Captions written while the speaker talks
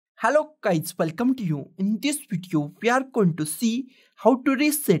Hello guys, welcome to you. In this video, we are going to see how to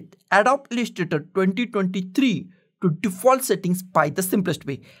reset Adobe Illustrator 2023 to default settings by the simplest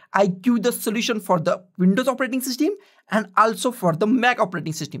way. I give the solution for the Windows operating system and also for the Mac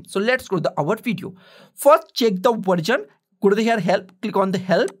operating system. So let's go to our video. First, check the version. Go to the here help, click on the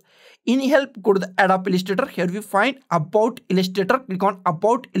help. In help, go to the Adobe Illustrator. Here we find About Illustrator. Click on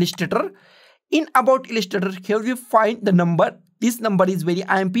About Illustrator. In About Illustrator, here we find the number. This number is very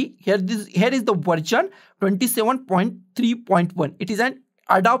IMP. Here is the version 27.3.1. It is an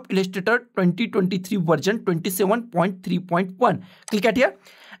Adobe Illustrator 2023 version 27.3.1. Click at here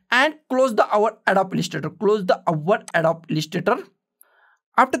and close the our Adobe Illustrator. Close the our Adobe Illustrator.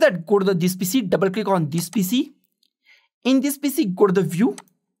 After that, go to this PC. Double click on this PC. In this PC, go to the view.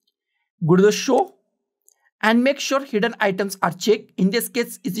 Go to the show and make sure hidden items are checked. In this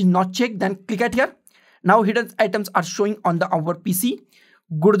case, it is not checked. Then click at here. Now hidden items are showing on our PC.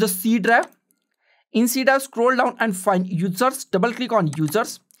 Go to the C drive. In C drive, scroll down and find users. Double click on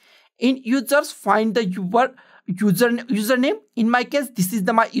users. In users, find the username. In my case, this is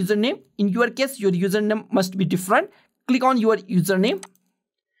my username. In your case, your username must be different. Click on your username.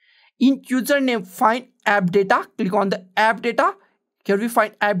 In username, find app data. Click on the app data. Here we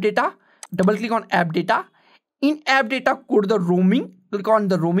find app data. Double click on app data. In app data, go to the roaming. Click on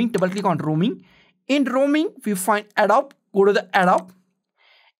the roaming. Double click on roaming. In roaming, we find Adobe. Go to the Adobe.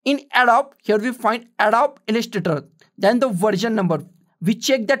 In Adobe, here we find Adobe Illustrator. Then the version number. We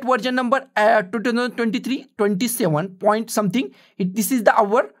check that version number 2023 27 point something. This is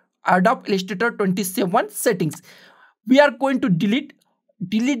our Adobe Illustrator 27 settings. We are going to delete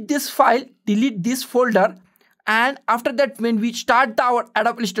this file, delete this folder. And after that, when we start our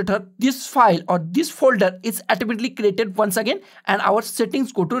Adobe Illustrator, this file or this folder is automatically created once again and our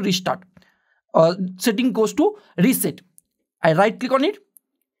settings go to restart. Setting goes to reset. I right click on it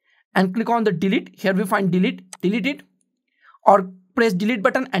and click on the delete. Here we find delete it, or press delete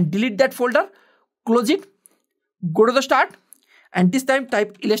button and delete that folder. Close it. Go to the start and this time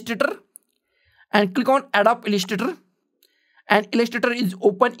type Illustrator and click on Adobe Illustrator, and Illustrator is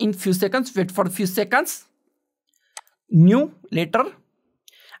open in few seconds. Wait for a few seconds. New later,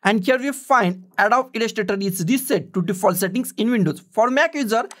 and here we find Adobe Illustrator is reset to default settings in Windows. For Mac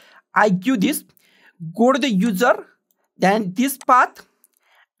user, I give this. Go to the user, then this path,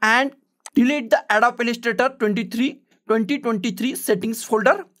 and delete the Adobe Illustrator 2023 settings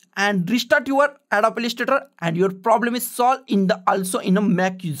folder and restart your Adobe Illustrator, and your problem is solved in the also in a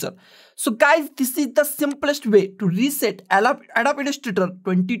Mac user. So guys, this is the simplest way to reset Adobe Illustrator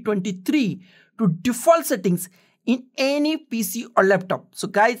 2023 to default settings in any PC or laptop. So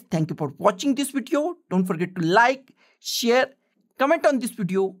guys, thank you for watching this video. Don't forget to like, share, comment on this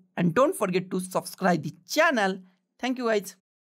video, and don't forget to subscribe the channel. Thank you guys.